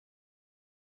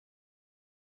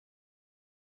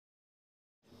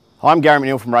Hi, I'm Gary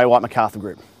McNeil from Ray White MacArthur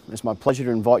Group. It's my pleasure to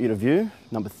invite you to view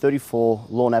number 34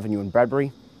 Lawn Avenue in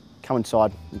Bradbury. Come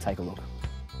inside and take a look.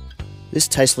 This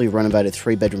tastefully renovated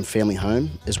 3-bedroom family home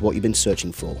is what you've been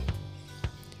searching for.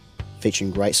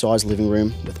 Featuring great sized living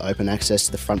room with open access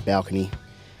to the front balcony,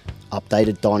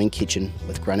 updated dining kitchen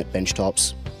with granite bench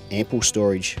tops, ample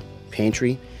storage,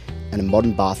 pantry and a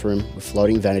modern bathroom with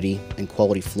floating vanity and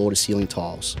quality floor to ceiling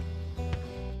tiles.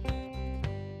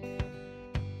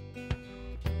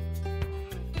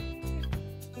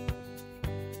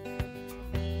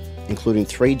 Including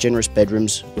 3 generous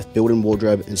bedrooms with built-in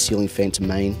wardrobe and ceiling fan to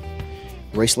main,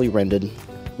 recently rendered,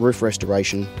 roof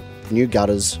restoration, new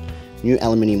gutters, new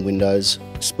aluminium windows,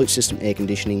 split system air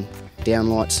conditioning,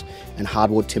 downlights and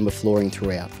hardwood timber flooring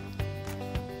throughout.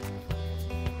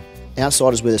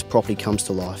 Outside is where this property comes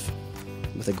to life,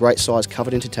 with a great sized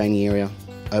covered entertaining area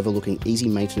overlooking easy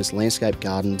maintenance landscape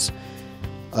gardens,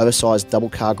 oversized double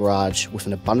car garage with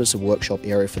an abundance of workshop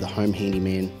area for the home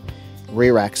handyman,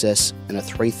 rear access and a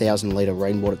 3,000 litre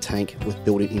rainwater tank with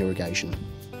built-in irrigation.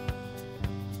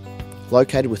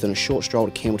 Located within a short stroll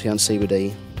to Campbelltown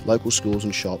CBD, local schools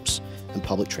and shops and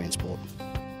public transport.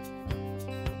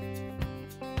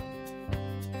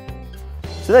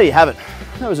 So there you have it.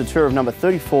 That was a tour of number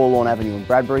 34 Lawn Avenue in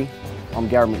Bradbury. I'm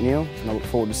Gary McNeil and I look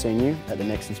forward to seeing you at the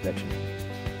next inspection.